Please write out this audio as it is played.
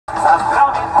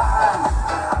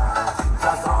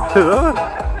Daj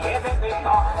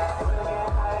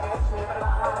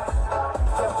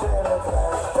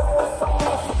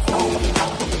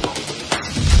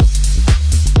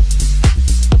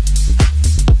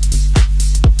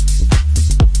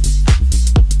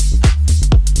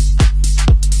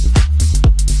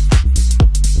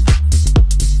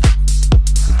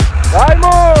mu!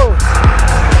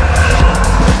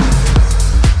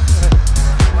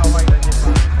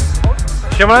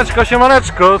 Siemaneczko,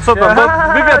 siemaneczko, co tam?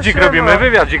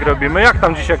 Wywiadzik robimy. Jak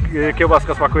tam dzisiaj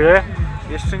kiełbaska smakuje?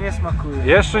 Jeszcze nie smakuje.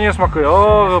 Jeszcze nie smakuje.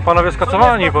 O, panowie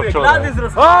skacowani po wczoraj.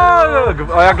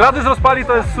 A jak glady rozpali,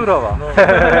 to jest surowa. No.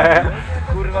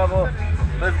 Kurwa, bo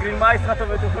bez grillmajstra to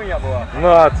by tu chujnia była.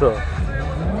 No a co?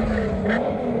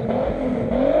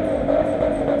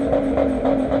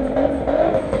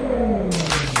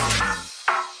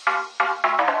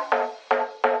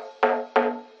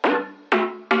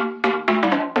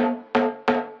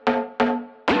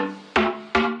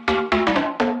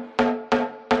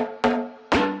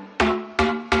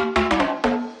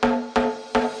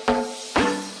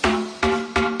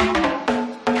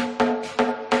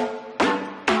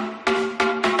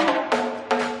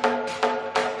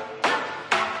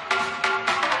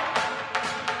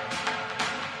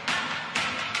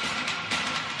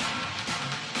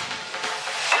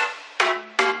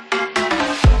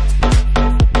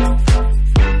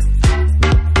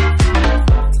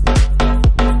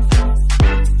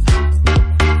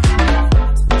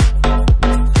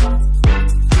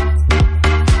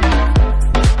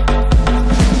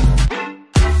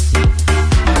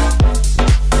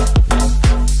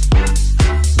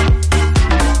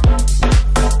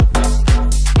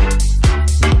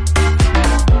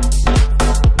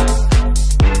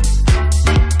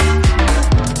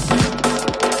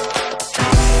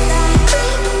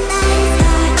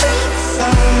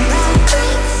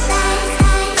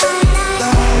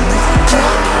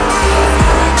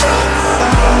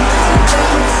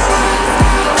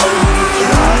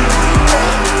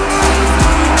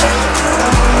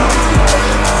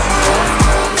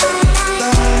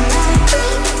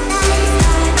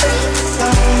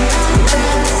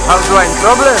 Hast du ein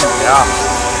Problem? Ja.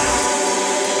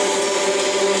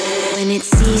 When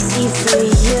it's easy for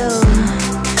you,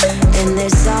 then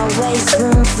there's always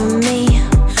room for me.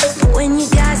 But when you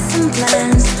got some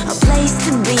plans, a place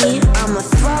to be, I'ma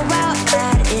throw out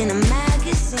that in a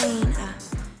magazine.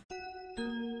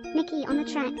 Nikki on the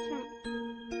track.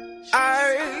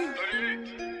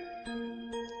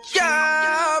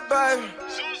 Yeah, baby.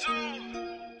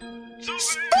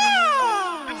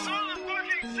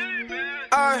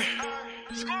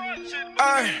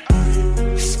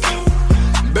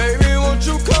 Baby, won't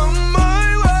you come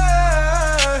my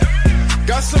way?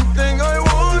 Got something I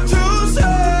want to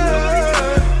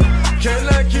say. Can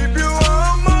I keep you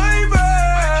on my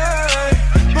way?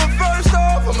 But first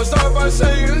off, I'ma start by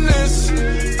saying this.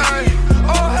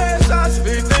 All hands shots, if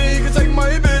you think you can take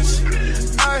my bitch.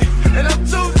 And I'm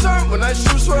too turned when I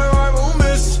shoot, swear I won't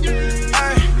miss.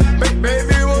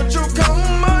 Baby, won't you come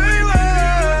my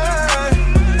way?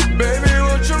 Baby,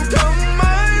 won't you come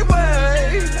my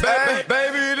way?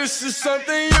 Baby, this is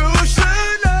something you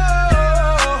should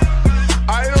know.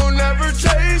 I don't ever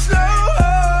chase no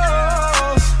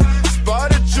hoes.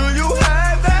 Spotted you, you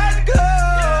had that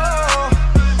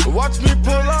glow. Watch me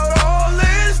pull out all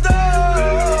this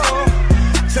dough.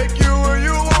 Take you where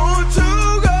you want to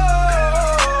go.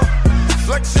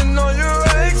 Flexing on your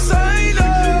ex, I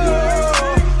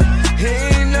know. He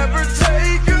ain't never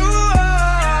take you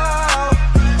out.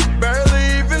 Barely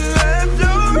even left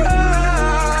your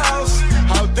house.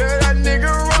 How dare that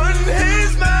nigga run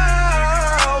his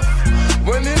mouth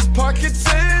when his pocket's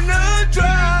in a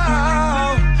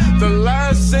drought? The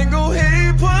last single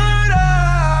he put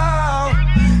out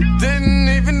didn't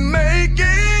even make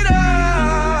it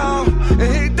out.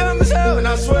 And he dumb as hell, and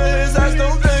I swear his ass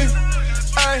don't think.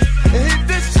 And he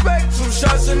disrespect, 2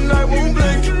 shots and I won't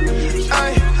blink.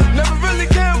 Never really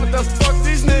care what the fuck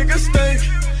these niggas think.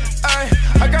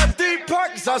 I got deep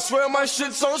pockets, I swear my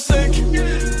shit's on sync.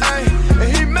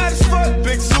 And he mad as fuck,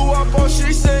 big zoo up all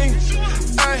she sing.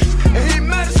 And he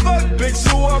mad as fuck, big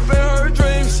zoo up in her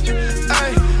dreams.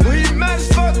 When he mad as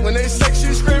fuck, when they sex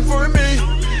you scream for me.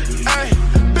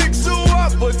 Big zoo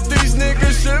up, what these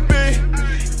niggas should be.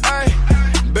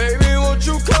 Baby, won't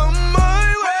you come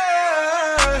my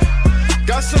way?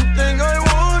 Got something I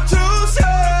want to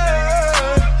say.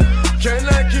 Can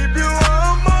I keep you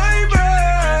on my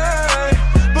way?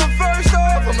 But first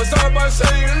off, I'ma start by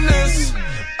saying this.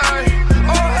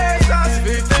 All hands shots, if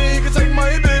you think you can take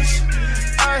my bitch.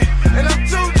 And I'm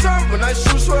too tough when I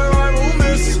shoot, swear I won't miss.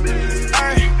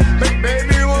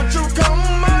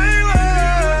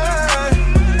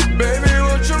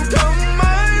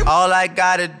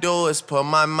 gotta do is put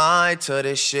my mind to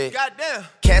this shit. Goddamn.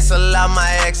 Cancel out my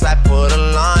ex, I put a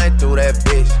line through that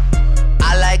bitch.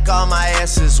 I like all my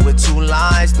S's with 2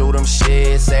 lines through them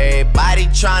shits. Everybody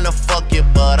tryna fuck you,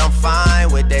 but I'm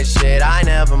fine with that shit. I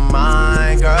never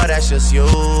mind, girl, that's just you.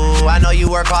 I know you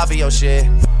work hard for your shit.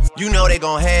 You know they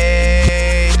gon'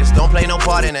 hate, just don't play no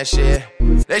part in that shit.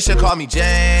 They should call me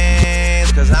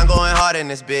James, cause I'm going hard in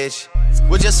this bitch.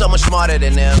 We're just so much smarter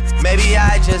than them. Maybe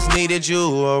I just needed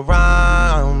you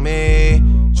around me.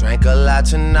 Drank a lot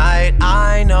tonight,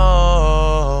 I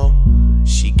know.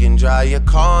 She can drive your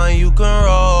car and you can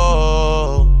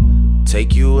roll.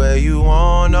 Take you where you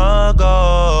wanna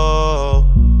go.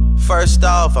 First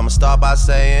off, I'ma start by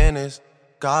saying this.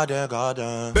 Goddamn,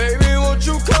 goddamn. Baby, won't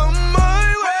you come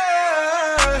my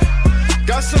way?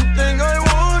 Got something I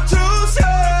want to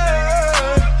say.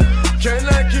 Can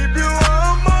I keep you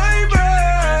on my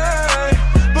bed?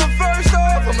 But first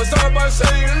off, I'ma start by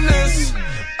saying this.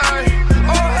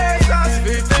 All hands last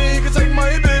 15, you can take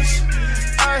my bitch.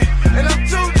 And I'm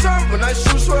too tough when I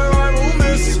shoot, swear I won't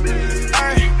miss.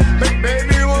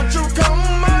 Baby, won't you come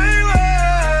my way?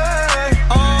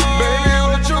 Baby,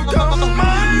 won't you come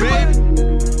my way?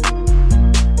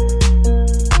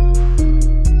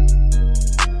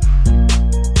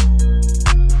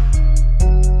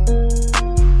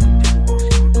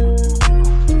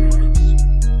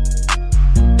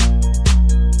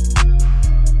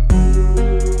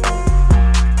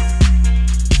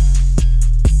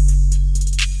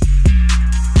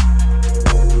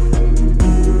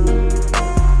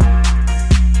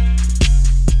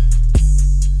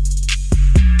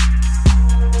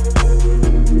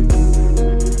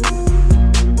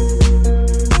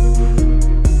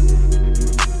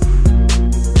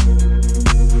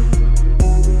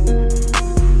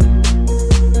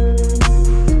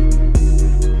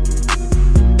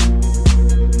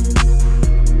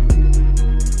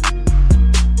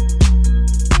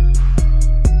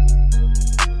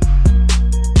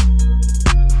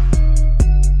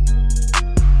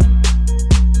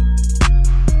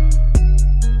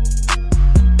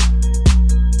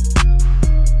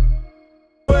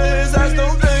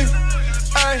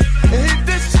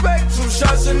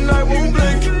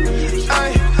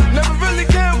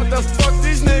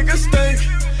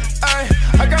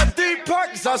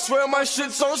 I swear my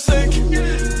shit's on sync.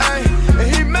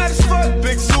 And he mad as fuck,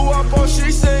 big zoo up all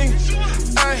she sing.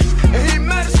 And he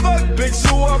mad as fuck, big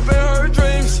zoo up in her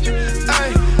dreams.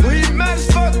 When he mad as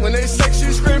fuck, when they sex,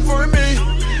 she scream for me.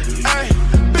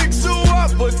 Big zoo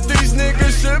up, what these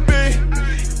niggas should be.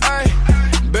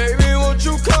 Baby, won't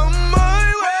you come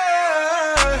my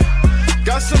way?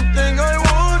 Got something I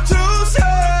want to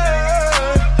say.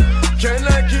 Can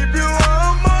I keep you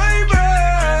on my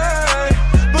bed?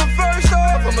 But first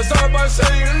off, I'ma start by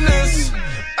saying this.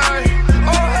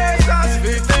 All hands last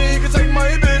 15, you can take my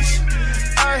bitch.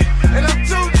 And I'm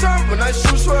too tough when I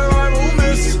shoot, swear I won't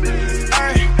miss.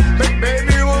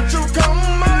 Baby, won't you come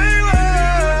my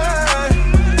way?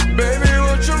 Baby,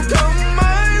 won't you come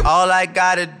my way? All I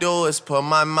gotta do is put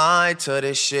my mind to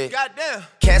this shit. Goddamn.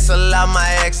 Cancel out my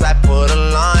ex, I put a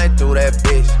line through that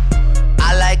bitch.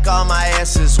 I like all my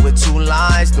S's with 2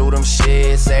 lines through them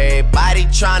shits. Everybody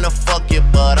tryna fuck you,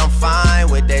 but I'm fine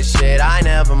with that shit. I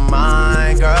never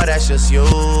mind, girl, that's just you.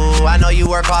 I know you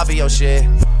work hard for your shit.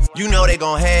 You know they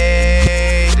gon'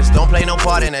 hate, just don't play no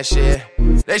part in that shit.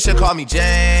 They should call me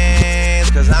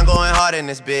James, cause I'm going hard in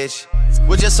this bitch.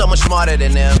 We're just so much smarter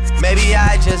than them. Maybe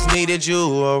I just needed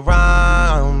you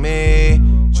around me.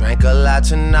 Drank a lot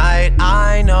tonight,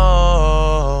 I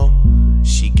know.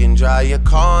 She can drive your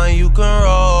car and you can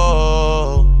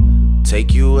roll.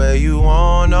 Take you where you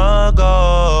wanna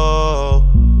go.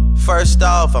 First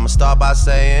off, I'ma start by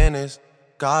saying this.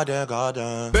 Goddamn,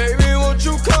 goddamn. Baby, won't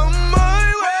you come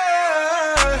my way?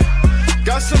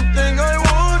 Got something I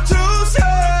want to say.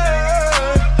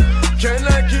 Can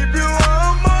I keep you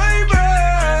on my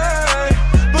bed?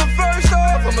 But first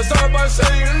off, I'ma start by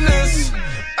saying this.